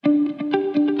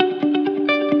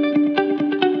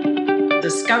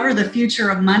Discover the future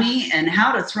of money and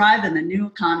how to thrive in the new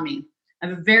economy. I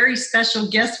have a very special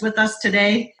guest with us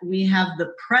today. We have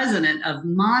the president of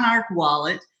Monarch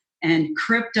Wallet and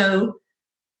crypto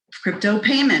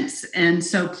payments. And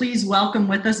so please welcome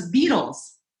with us Beatles,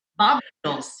 Bob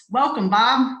Beatles. Welcome,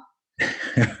 Bob.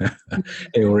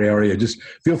 Hey, Ori, how are you? Just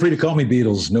feel free to call me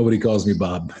Beatles. Nobody calls me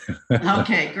Bob.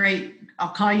 Okay, great. I'll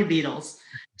call you Beatles.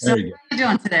 So how are you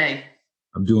doing today?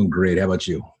 I'm doing great. How about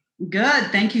you?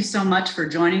 Good. Thank you so much for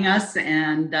joining us,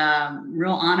 and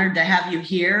real honored to have you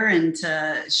here and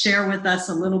to share with us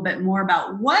a little bit more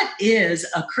about what is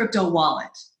a crypto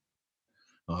wallet.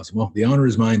 Awesome. Well, the honor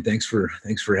is mine. Thanks for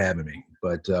having me.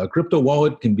 But crypto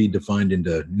wallet can be defined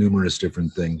into numerous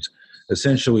different things.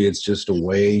 Essentially, it's just a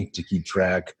way to keep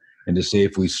track and to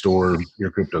safely store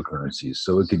your cryptocurrencies.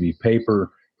 So it could be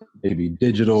paper, it could be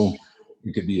digital,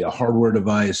 it could be a hardware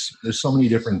device. There's so many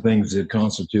different things that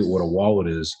constitute what a wallet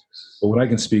is. But what I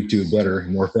can speak to better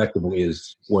and more effectively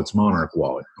is what's Monarch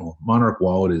Wallet. Well, Monarch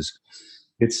Wallet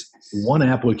it's one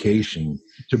application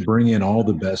to bring in all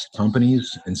the best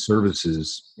companies and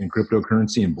services in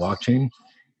cryptocurrency and blockchain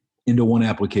into one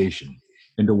application,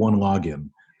 into one login.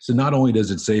 So not only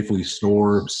does it safely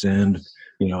store, send,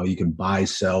 you can buy,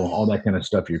 sell, all that kind of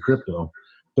stuff, your crypto,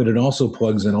 but it also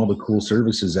plugs in all the cool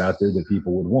services out there that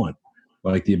people would want,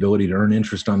 like the ability to earn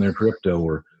interest on their crypto,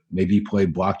 or maybe play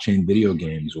blockchain video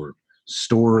games, or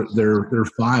store their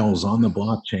files on the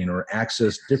blockchain, or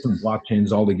access different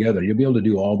blockchains altogether. You'll be able to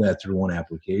do all that through one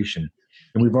application.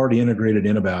 And we've already integrated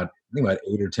in about 8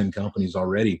 or 10 companies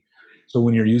already. So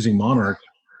when you're using Monarch,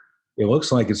 it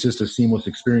looks like it's just a seamless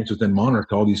experience within Monarch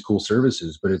to all these cool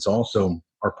services, but it's also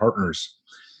our partners.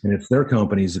 And it's their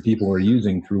companies that people are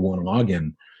using through one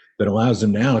login that allows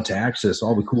them now to access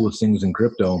all the coolest things in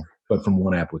crypto, but from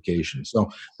one application. So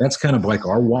that's kind of like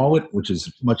our wallet, which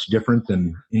is much different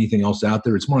than anything else out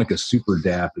there. It's more like a super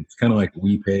DApp. It's kind of like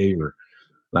WePay, or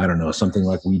I don't know, something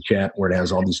like WeChat, where it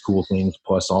has all these cool things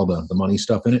plus all the money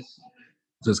stuff in it.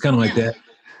 So it's kind of like that.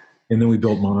 And then we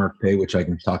built Monarch Pay, which I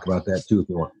can talk about that too if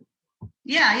you want.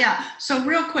 Yeah. So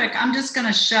real quick, I'm just going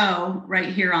to show right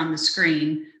here on the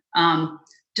screen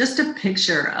just a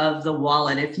picture of the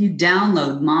wallet. If you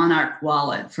download Monarch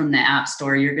Wallet from the App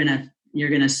Store, you're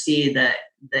gonna see the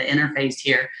interface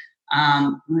here.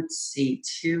 Let's see,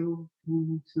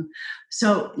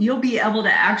 so you'll be able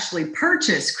to actually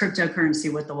purchase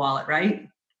cryptocurrency with the wallet, right?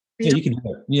 Yeah, you can do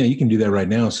that. Yeah, you can do that right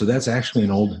now. So that's actually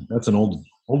an old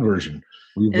version.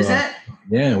 Is it?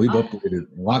 Yeah, we've updated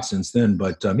a lot since then.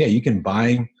 But yeah, you can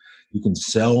buy, you can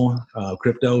sell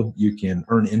crypto, you can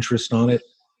earn interest on it,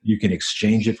 you can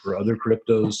exchange it for other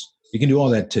cryptos. You can do all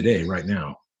that today, right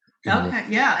now. Okay,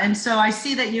 yeah. And so I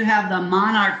see that you have the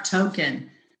Monarch token.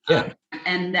 Yeah.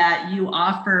 And that you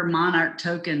offer Monarch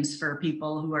tokens for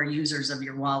people who are users of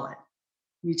your wallet.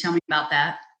 Can you tell me about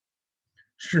that?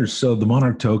 Sure. So the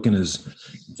Monarch token is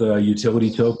the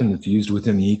utility token that's used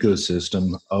within the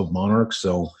ecosystem of Monarch.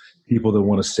 So people that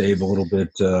want to save a little bit,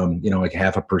 like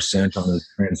 0.5% on the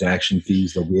transaction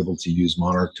fees, they'll be able to use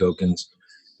Monarch tokens.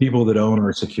 People that own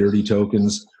our security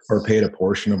tokens are paid a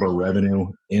portion of our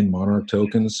revenue in Monarch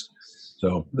tokens.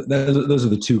 So those are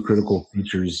the two critical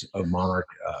features of Monarch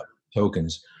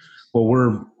tokens.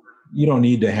 Well, you don't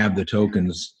need to have the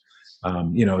tokens,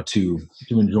 to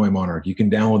enjoy Monarch. You can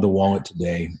download the wallet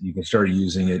today. You can start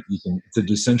using it. It's a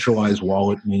decentralized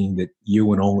wallet, meaning that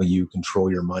you and only you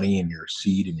control your money and your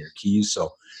seed and your keys.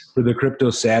 So for the crypto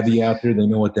savvy out there, they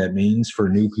know what that means. For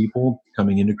new people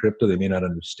coming into crypto, they may not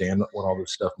understand what all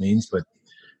this stuff means. But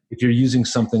if you're using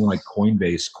something like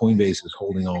Coinbase is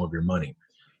holding all of your money.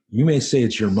 You may say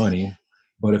it's your money,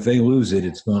 but if they lose it,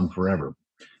 it's gone forever.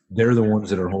 They're the ones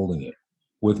that are holding it.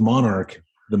 With Monarch,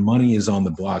 the money is on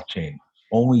the blockchain.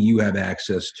 Only you have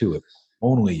access to it.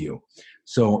 Only you.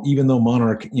 So even though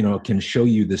Monarch, can show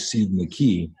you the seed and the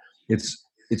key, it's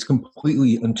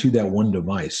completely unto that one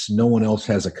device. No one else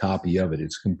has a copy of it.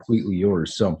 It's completely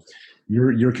yours. So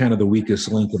you're kind of the weakest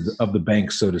link of the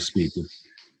bank, so to speak.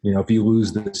 If you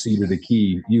lose the seed or the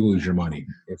key, you lose your money.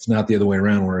 It's not the other way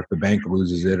around, where if the bank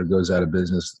loses it or goes out of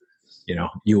business,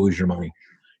 you lose your money.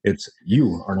 It's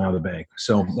you are now the bank.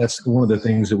 So that's one of the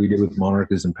things that we did with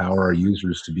Monarch, is empower our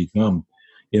users to become,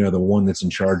 the one that's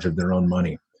in charge of their own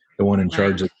money, the one in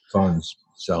charge of funds.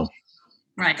 So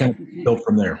kind of built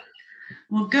from there.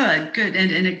 Well, good.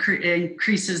 And it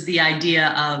increases the idea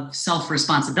of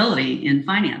self-responsibility in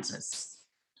finances.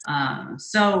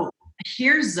 So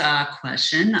here's a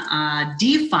question.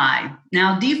 DeFi.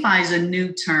 Now, DeFi is a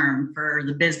new term for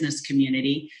the business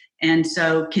community. And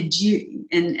so could you,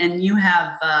 and you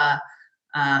have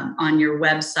on your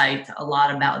website a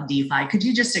lot about DeFi. Could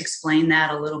you just explain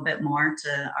that a little bit more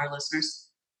to our listeners?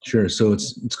 Sure. So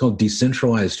it's called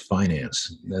decentralized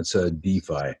finance. That's a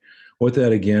DeFi. What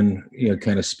that again,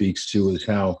 kind of speaks to is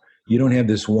how you don't have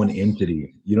this one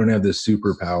entity. You don't have this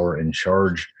superpower in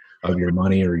charge of your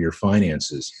money or your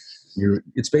finances.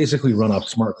 It's basically run off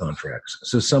smart contracts.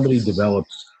 So somebody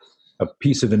develops a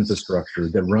piece of infrastructure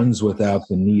that runs without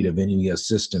the need of any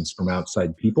assistance from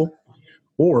outside people,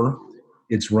 or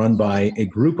it's run by a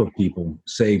group of people,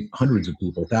 say hundreds of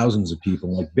people, thousands of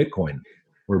people, like Bitcoin,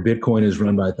 where Bitcoin is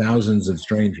run by thousands of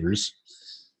strangers,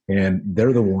 and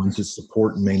they're the ones that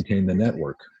support and maintain the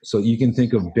network. So you can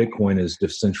think of Bitcoin as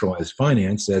decentralized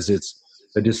finance, as it's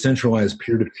a decentralized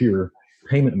peer-to-peer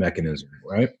payment mechanism,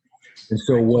 right? And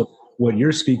so what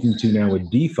you're speaking to now with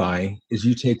DeFi is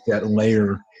you take that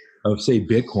layer of, say,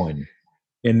 Bitcoin,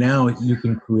 and now you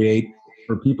can create,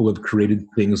 or people have created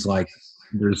things like,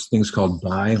 there's things called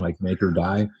DAI, like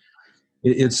MakerDAI.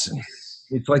 It's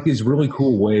like these really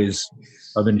cool ways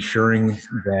of ensuring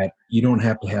that you don't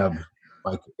have to have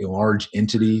like a large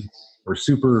entity or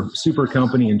super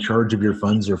company in charge of your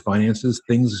funds or finances.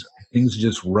 Things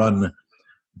just run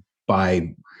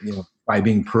by by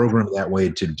being programmed that way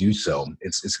to do so.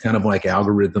 It's kind of like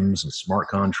algorithms and smart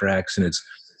contracts, and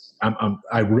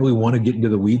I really want to get into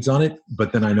the weeds on it,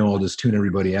 but then I know I'll just tune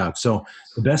everybody out. So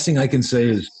the best thing I can say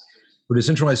is, for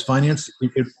decentralized finance,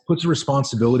 it puts a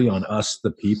responsibility on us,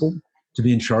 the people, to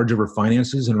be in charge of our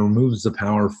finances, and removes the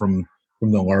power from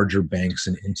the larger banks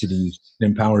and entities,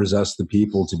 and empowers us, the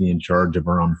people, to be in charge of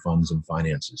our own funds and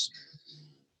finances.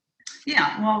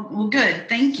 Yeah, well, good.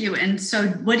 Thank you. And so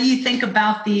what do you think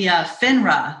about the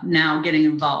FINRA now getting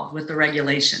involved with the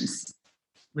regulations,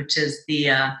 which is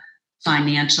the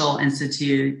Financial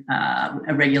Institute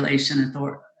Regulation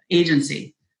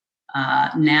Agency,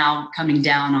 now coming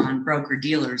down on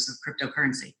broker-dealers of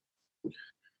cryptocurrency?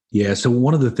 Yeah, so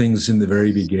one of the things in the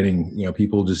very beginning,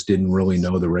 people just didn't really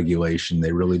know the regulation.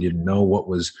 They really didn't know what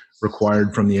was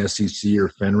required from the SEC or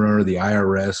FINRA or the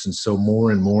IRS. And so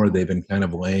more and more, they've been kind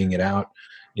of laying it out,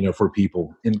 for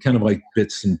people in kind of like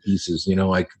bits and pieces,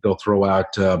 like they'll throw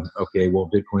out, okay, well,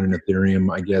 Bitcoin and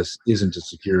Ethereum, I guess, isn't a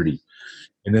security.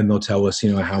 And then they'll tell us,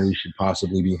 how we should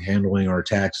possibly be handling our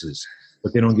taxes,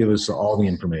 but they don't give us all the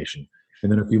information.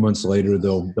 And then a few months later,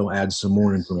 they'll add some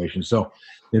more information. So,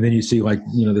 and then you see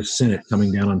the Senate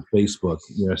coming down on Facebook,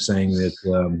 saying that,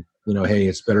 hey,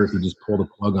 it's better if you just pull the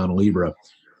plug on Libra.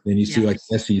 Then you see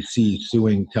SEC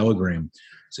suing Telegram.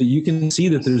 So you can see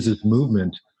that there's this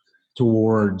movement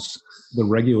towards the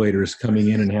regulators coming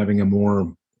in and having a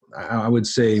more, I would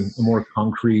say, a more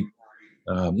concrete,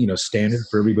 standard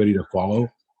for everybody to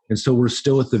follow. And so we're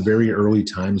still at the very early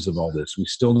times of all this. We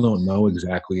still don't know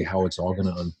exactly how it's all going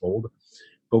to unfold.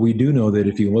 But we do know that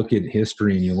if you look at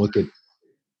history and you look at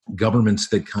governments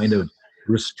that kind of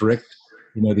restrict,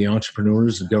 the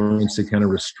entrepreneurs, the governments that kind of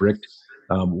restrict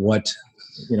what,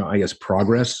 I guess,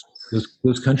 progress,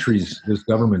 those countries, those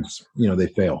governments, they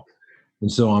fail.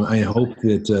 And so I hope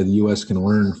that the U.S. can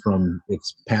learn from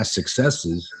its past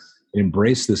successes,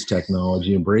 embrace this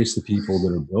technology, embrace the people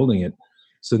that are building it,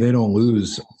 so they don't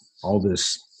lose all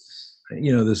this,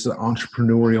 this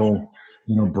entrepreneurial,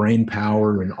 brain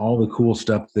power and all the cool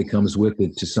stuff that comes with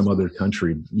it to some other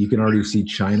country. You can already see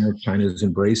China's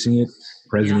embracing it.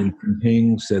 President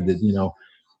Jinping said that,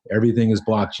 everything is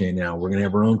blockchain now. We're going to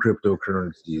have our own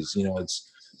cryptocurrencies.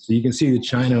 So you can see that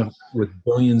China, with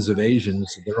billions of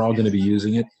Asians, they're all going to be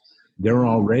using it. They're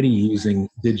already using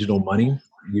digital money.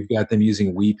 You've got them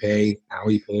using WePay,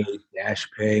 Alipay,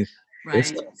 DashPay.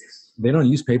 Right. They don't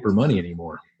use paper money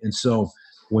anymore. And so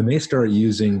when they start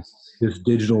using this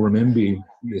digital renminbi,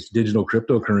 this digital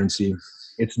cryptocurrency,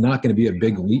 it's not going to be a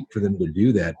big leap for them to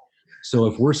do that. So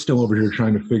if we're still over here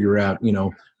trying to figure out,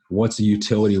 what's a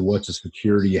utility, what's a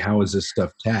security, how is this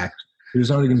stuff taxed,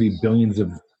 there's already going to be billions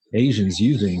of Asians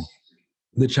using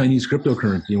the Chinese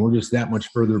cryptocurrency, and we're just that much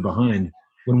further behind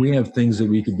when we have things that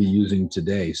we could be using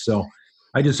today. So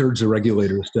I just urge the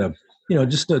regulators to,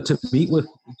 just to meet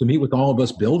with all of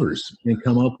us builders and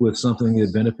come up with something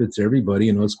that benefits everybody,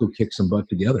 and let's go kick some butt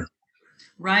together.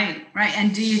 Right.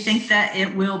 And do you think that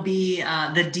it will be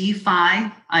the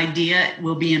DeFi idea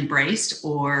will be embraced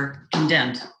or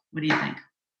condemned? What do you think?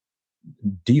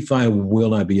 DeFi will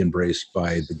not be embraced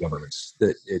by the governments.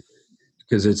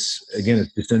 Because it's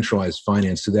decentralized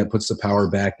finance, so that puts the power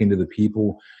back into the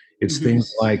people. It's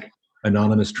things like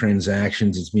anonymous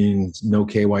transactions. It's meaning no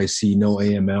KYC, no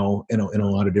AML in a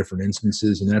lot of different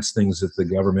instances, and that's things that the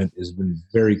government has been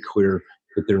very clear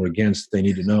that they're against. They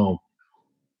need to know,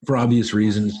 for obvious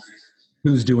reasons,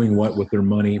 who's doing what with their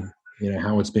money,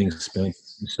 how it's being spent.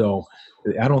 So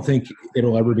I don't think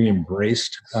it'll ever be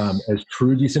embraced as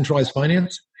true decentralized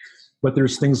finance. But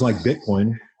there's things like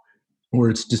Bitcoin, where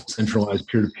it's decentralized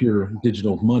peer-to-peer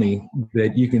digital money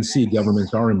that you can see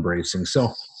governments are embracing.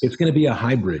 So it's going to be a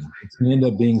hybrid. It's going to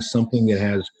end up being something that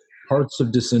has parts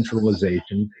of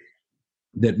decentralization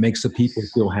that makes the people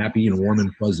feel happy and warm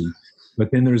and fuzzy.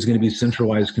 But then there's going to be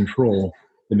centralized control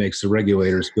that makes the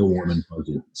regulators feel warm and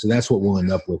fuzzy. So that's what we'll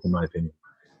end up with, in my opinion.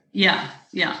 Yeah,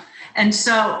 yeah. And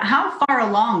so how far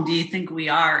along do you think we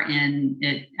are in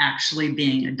it actually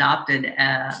being adopted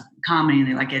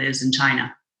commonly like it is in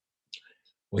China?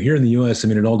 Well, here in the U.S.,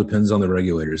 it all depends on the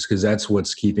regulators, because that's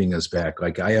what's keeping us back.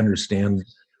 Like, I understand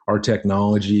our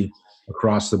technology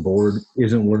across the board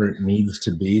isn't where it needs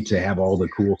to be to have all the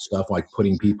cool stuff like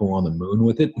putting people on the moon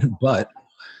with it. But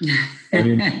I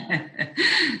mean,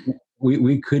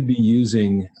 we could be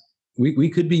using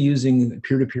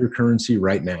peer-to-peer currency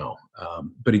right now.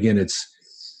 But again,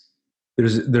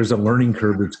 there's a learning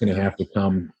curve that's going to have to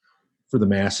come for the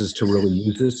masses to really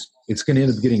use this. It's going to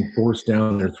end up getting forced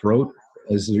down their throat,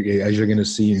 as you're going to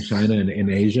see in China and in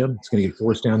Asia. It's going to get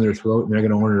forced down their throat, and they're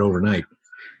going to learn it overnight.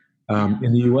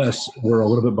 In the U.S., we're a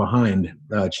little bit behind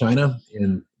China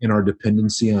in our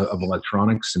dependency of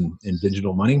electronics and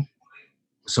digital money.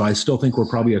 So I still think we're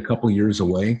probably a couple years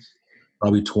away,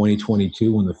 probably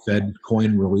 2022, when the Fed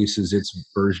coin releases its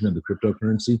version of the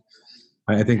cryptocurrency.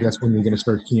 I think that's when you're going to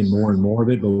start seeing more and more of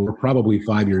it, but we're probably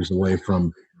 5 years away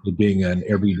from it being an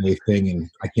everyday thing. And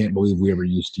I can't believe we ever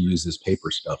used to use this paper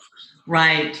stuff.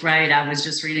 Right. I was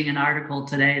just reading an article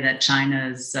today that China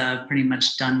is pretty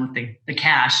much done with the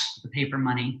cash, the paper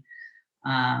money.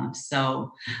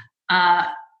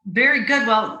 Very good.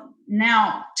 Well,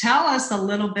 now tell us a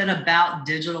little bit about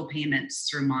digital payments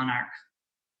through Monarch.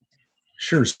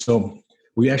 Sure. So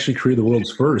we actually created the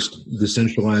world's first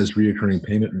decentralized recurring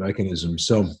payment mechanism.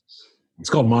 So it's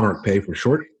called Monarch Pay for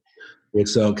short.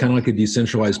 It's kind of like a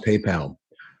decentralized PayPal.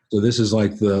 So this is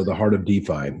like the heart of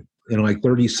DeFi. In like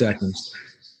 30 seconds,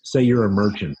 say you're a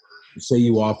merchant. Say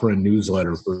you offer a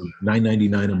newsletter for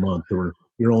 $9.99 a month, or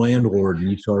you're a landlord and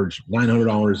you charge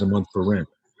 $900 a month for rent.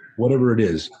 Whatever it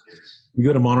is, you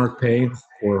go to Monarch Pay,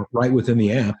 or right within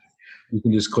the app, you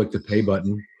can just click the pay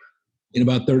button. In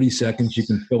about 30 seconds, you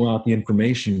can fill out the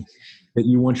information that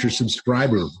you want your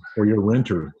subscriber or your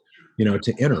renter,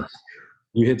 to enter.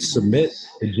 You hit submit,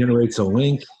 it generates a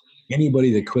link.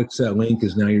 Anybody that clicks that link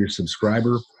is now your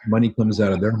subscriber. Money comes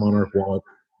out of their Monarch wallet,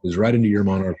 goes right into your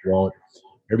Monarch wallet.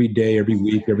 Every day, every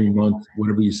week, every month,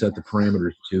 whatever you set the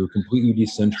parameters to, completely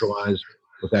decentralized,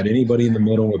 without anybody in the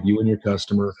middle of you and your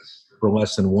customer, for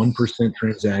less than 1%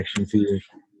 transaction fee,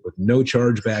 with no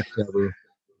chargeback ever.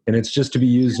 And it's just to be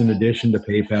used in addition to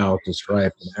PayPal, to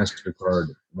Stripe, to MasterCard,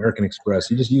 American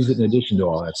Express. You just use it in addition to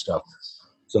all that stuff.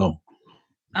 So.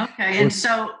 Okay, and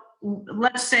so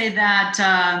let's say that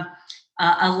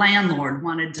a landlord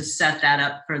wanted to set that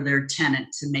up for their tenant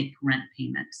to make rent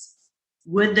payments.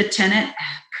 Would the tenant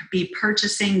be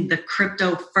purchasing the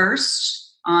crypto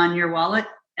first on your wallet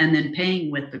and then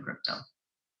paying with the crypto?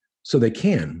 So they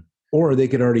can, or they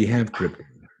could already have crypto.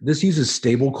 This uses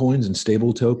stable coins and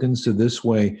stable tokens. So this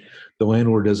way, the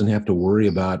landlord doesn't have to worry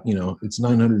about, it's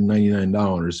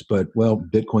 $999, but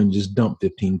Bitcoin just dumped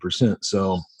 15%.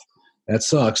 So that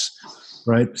sucks,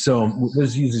 right? So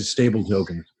this uses stable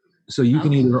tokens. So you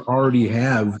can either already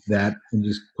have that and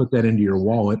just put that into your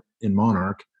wallet in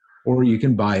Monarch, or you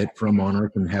can buy it from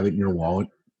Monarch and have it in your wallet.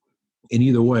 And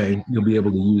either way, you'll be able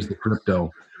to use the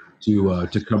crypto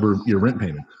to cover your rent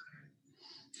payment.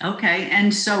 Okay.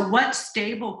 And so what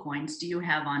stable coins do you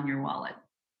have on your wallet?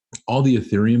 All the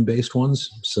Ethereum based ones.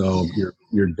 So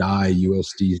your DAI,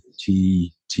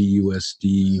 USDT,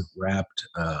 TUSD, Wrapped,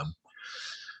 I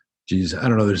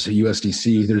don't know. There's a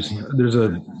USDC. There's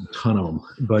a ton of them.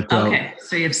 But okay,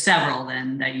 so you have several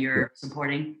then that you're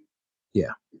supporting.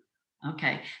 Yeah.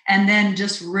 Okay, and then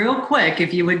just real quick,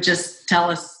 if you would just tell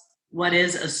us what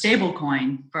is a stable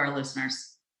coin for our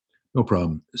listeners. No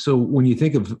problem. So when you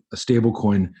think of a stable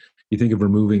coin, you think of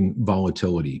removing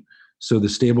volatility. So the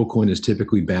stable coin is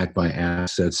typically backed by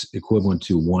assets equivalent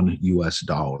to $1 US.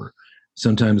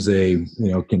 Sometimes they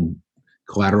can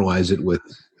collateralize it with,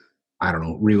 I don't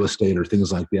know, real estate or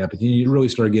things like that. But you really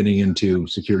start getting into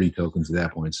security tokens at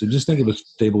that point. So just think of a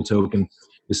stable token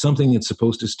as something that's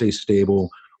supposed to stay stable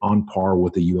on par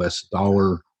with the US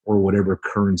dollar or whatever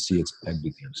currency it's pegged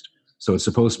against. So it's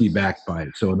supposed to be backed by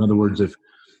it. So in other words, if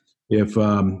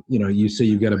you say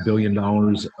you've got $1 billion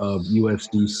of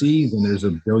USDC, then there's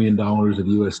 $1 billion of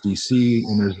USDC,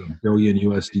 and there's 1 billion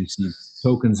USDC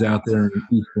tokens out there, and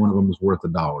each one of them is worth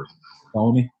 $1.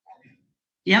 Follow me?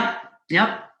 Yep.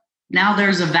 Now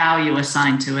there's a value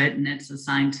assigned to it, and it's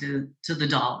assigned to the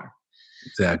dollar.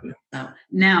 Exactly. So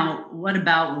now, what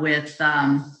about with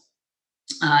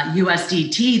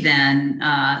USDT? Then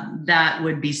that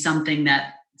would be something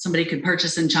that somebody could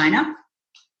purchase in China.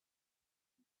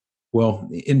 Well,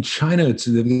 in China,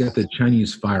 they've got the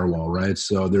Chinese firewall, right?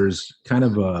 So there's kind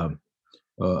of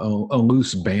a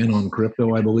loose ban on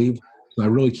crypto, I believe. So I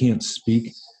really can't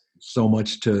speak so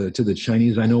much to the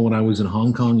Chinese. I know when I was in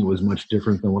Hong Kong, it was much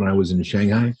different than when I was in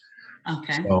Shanghai.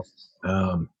 Okay. So,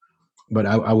 but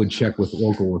I would check with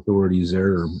local authorities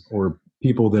there, or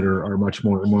people that are much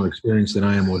more experienced than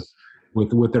I am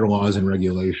with their laws and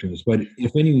regulations. But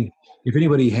if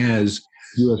anybody has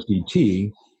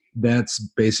USDT, that's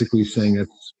basically saying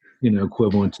it's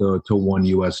equivalent to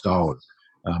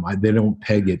 $1. They don't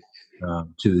peg it to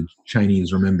the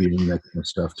Chinese renminbi and that kind of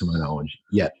stuff, to my knowledge,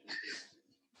 yet.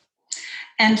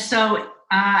 And so,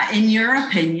 in your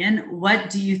opinion, what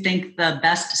do you think the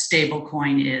best stable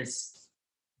coin is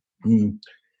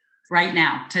right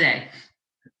now, today?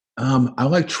 I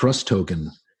like Trust Token,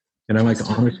 and I like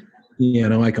Honest. Yeah,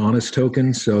 and I like Honest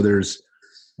Token. So there's,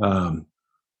 what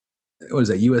is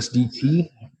that, USDT?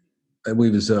 I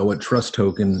believe is what Trust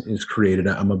Token is created.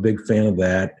 I'm a big fan of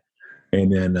that.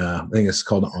 And then I think it's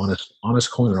called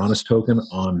Honest Coin or Honest Token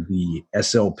on the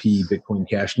SLP Bitcoin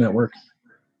Cash Network.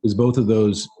 Because both of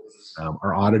those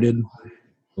are audited.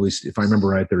 At least if I remember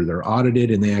right, they're audited,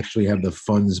 and they actually have the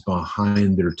funds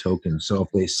behind their token. So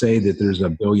if they say that there's a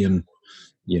billion,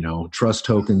 trust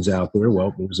tokens out there,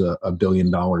 well, there's $1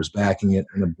 billion backing it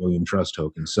and 1 billion trust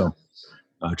tokens. So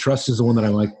Trust is the one that I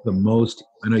like the most.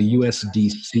 I know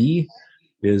USDC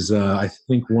is, I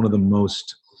think, one of the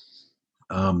most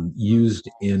used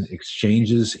in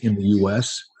exchanges in the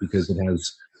U.S. because it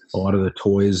has a lot of the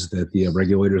toys that the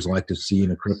regulators like to see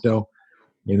in a crypto.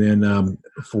 And then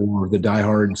for the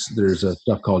diehards, there's a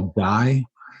stuff called DAI,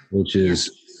 which is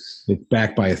it's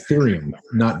backed by Ethereum,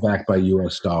 not backed by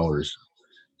U.S. dollars.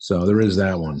 So there is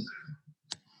that one.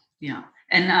 Yeah,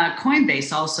 and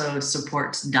Coinbase also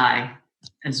supports DAI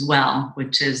as well,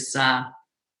 which is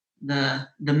the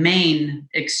main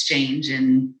exchange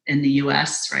in the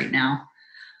U.S. right now.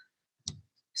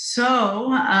 So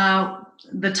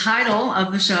the title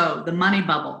of the show, The Money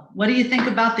Bubble. What do you think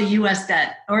about the U.S.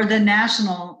 debt or the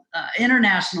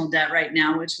international debt right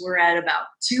now, which we're at about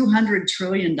 $200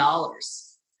 trillion?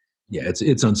 Yeah,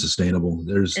 it's unsustainable.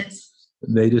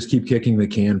 They just keep kicking the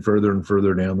can further and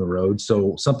further down the road.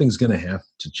 So something's going to have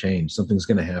to change. Something's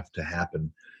going to have to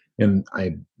happen. And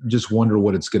I just wonder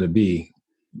what it's going to be.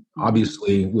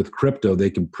 Obviously, with crypto, they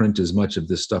can print as much of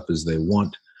this stuff as they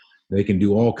want. They can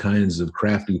do all kinds of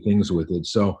crafty things with it.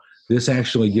 So this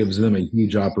actually gives them a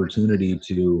huge opportunity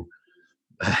to,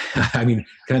 kind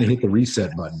of hit the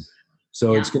reset button.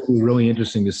 So it's going to be really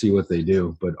interesting to see what they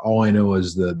do. But all I know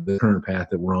is the current path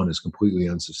that we're on is completely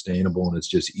unsustainable, and it's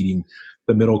just eating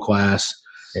the middle class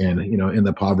and, in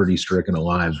the poverty-stricken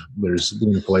alive. There's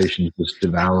the inflation just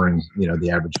devouring,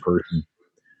 the average person.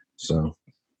 So.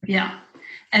 Yeah.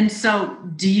 And so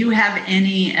do you have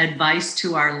any advice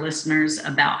to our listeners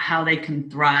about how they can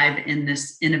thrive in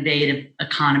this innovative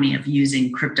economy of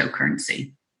using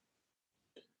cryptocurrency?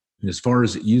 As far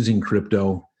as using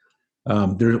crypto,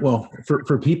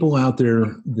 for people out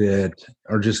there that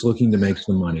are just looking to make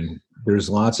some money, there's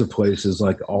lots of places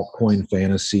like Altcoin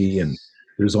Fantasy, and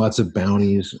there's lots of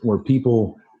bounties where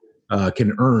people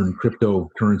can earn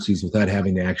cryptocurrencies without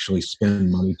having to actually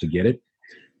spend money to get it.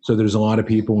 So there's a lot of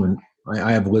people, and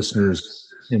I have listeners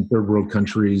in third world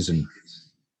countries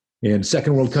and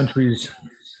second world countries,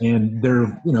 and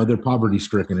they're poverty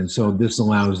stricken, and so this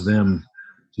allows them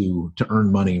to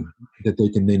earn money that they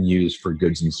can then use for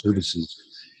goods and services,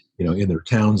 in their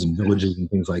towns and villages and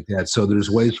things like that. So there's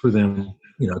ways for them,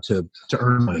 to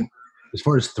earn money. As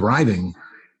far as thriving,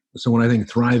 so when I think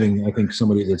thriving, I think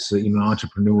somebody that's an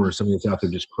entrepreneur, somebody that's out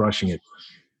there just crushing it.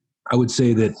 I would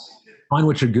say that find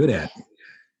what you're good at,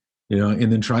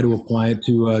 and then try to apply it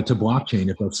to blockchain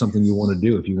if that's something you want to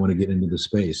do, if you want to get into the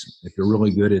space. If you're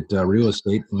really good at real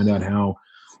estate, find out how,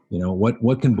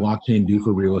 what can blockchain do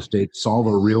for real estate, solve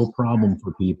a real problem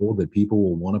for people that people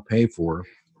will want to pay for,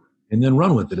 and then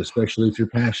run with it, especially if you're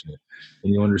passionate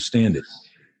and you understand it.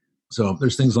 So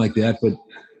there's things like that, but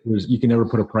you can never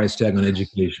put a price tag on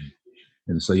education.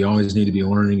 And so you always need to be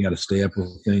learning. You got to stay up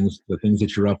with things. The things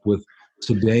that you're up with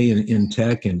today in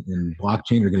tech and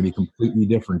blockchain are going to be completely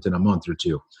different in a month or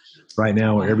two. Right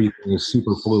now, everything is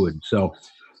super fluid. So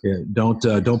don't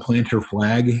plant your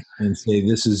flag and say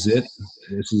this is it.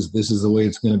 This is the way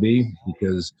it's going to be,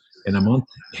 because in a month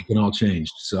it can all change.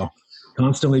 So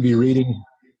constantly be reading,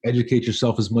 educate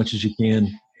yourself as much as you can,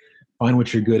 find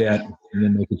what you're good at and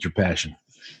then make it your passion.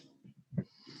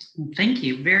 Thank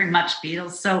you very much,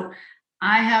 Beatles. So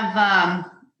I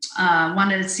have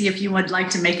wanted to see if you would like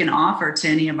to make an offer to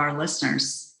any of our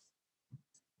listeners.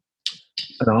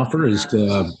 An offer is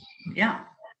yeah.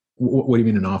 What do you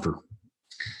mean an offer?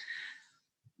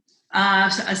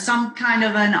 Some kind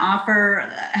of an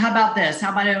offer. How about this?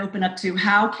 How about I open up to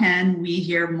how can we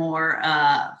hear more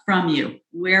from you?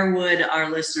 Where would our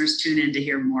listeners tune in to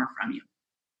hear more from you?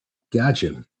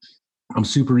 Gotcha. I'm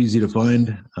super easy to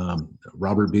find.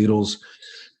 Robert Beatles.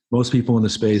 Most people in the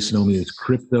space know me as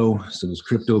Crypto. So there's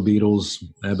Crypto Beatles.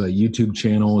 I have a YouTube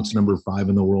channel. It's number 5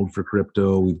 in the world for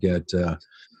crypto. We've got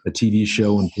a TV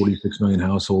show in 46 million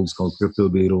households called Crypto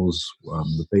Beatles.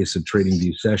 The Face of Trading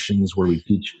View Sessions, where we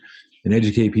teach and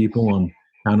educate people on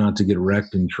how not to get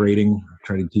wrecked in trading.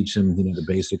 Try to teach them, the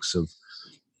basics of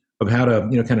how to,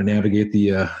 kind of navigate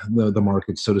the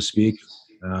market, so to speak.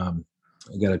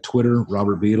 I got a Twitter,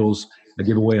 Robert Beatles. I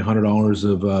give away $100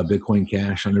 of Bitcoin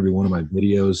Cash on every one of my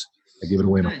videos. I give it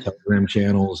away on my Telegram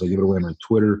channels. I give it away on my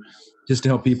Twitter, just to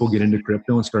help people get into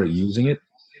crypto and start using it.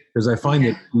 Because I find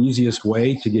that the easiest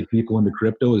way to get people into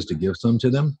crypto is to give some to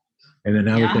them. And then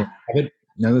now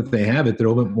that they have it, they're a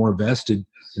little bit more vested.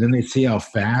 And then they see how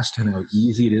fast and how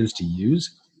easy it is to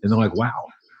use. And they're like, wow,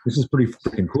 this is pretty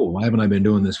freaking cool. Why haven't I been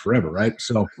doing this forever, right?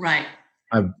 So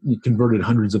I've converted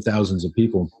hundreds of thousands of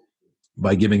people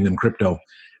by giving them crypto.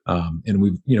 And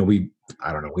we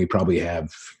probably have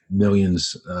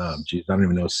millions, I don't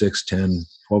even know, 6, 10,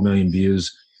 12 million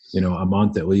views, a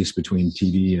month at least between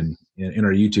TV and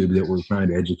our YouTube that we're trying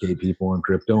to educate people on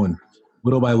crypto. And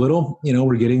little by little,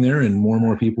 we're getting there and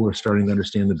more people are starting to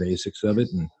understand the basics of it.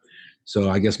 And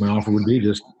so I guess my offer would be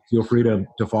just feel free to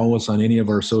follow us on any of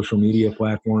our social media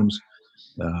platforms.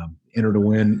 Enter to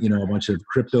win, a bunch of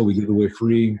crypto. We give away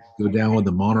free. Go download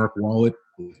the Monarch wallet.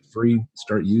 It's free.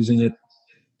 Start using it.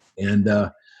 And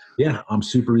I'm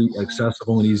super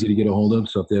accessible and easy to get a hold of.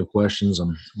 So if they have questions,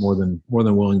 I'm more than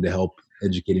willing to help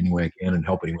educate any way I can and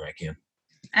help any way I can.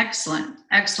 Excellent.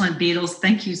 Beatles.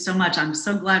 Thank you so much. I'm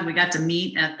so glad we got to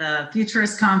meet at the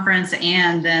Futurist Conference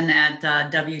and then at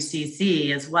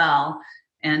WCC as well.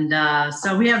 And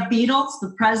so we have Beatles,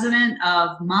 the president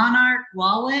of Monarch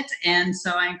Wallet. And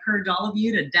so I encourage all of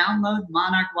you to download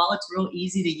Monarch Wallet. It's real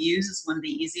easy to use. It's one of the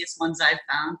easiest ones I've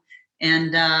found.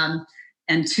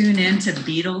 And tune in to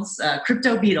Beatles,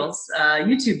 Crypto Beatles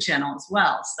YouTube channel as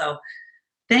well. So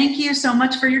thank you so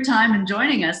much for your time and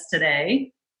joining us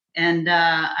today. And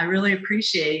I really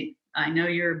appreciate, I know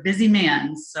you're a busy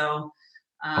man. So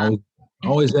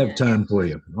always have time for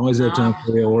you. Always have time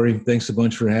for you, Ori. Thanks a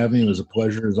bunch for having me. It was a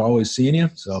pleasure as always seeing you.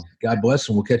 So God bless,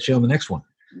 and we'll catch you on the next one.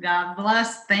 God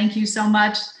bless. Thank you so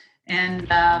much.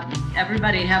 And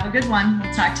everybody have a good one.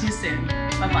 We'll talk to you soon.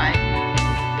 Bye-bye.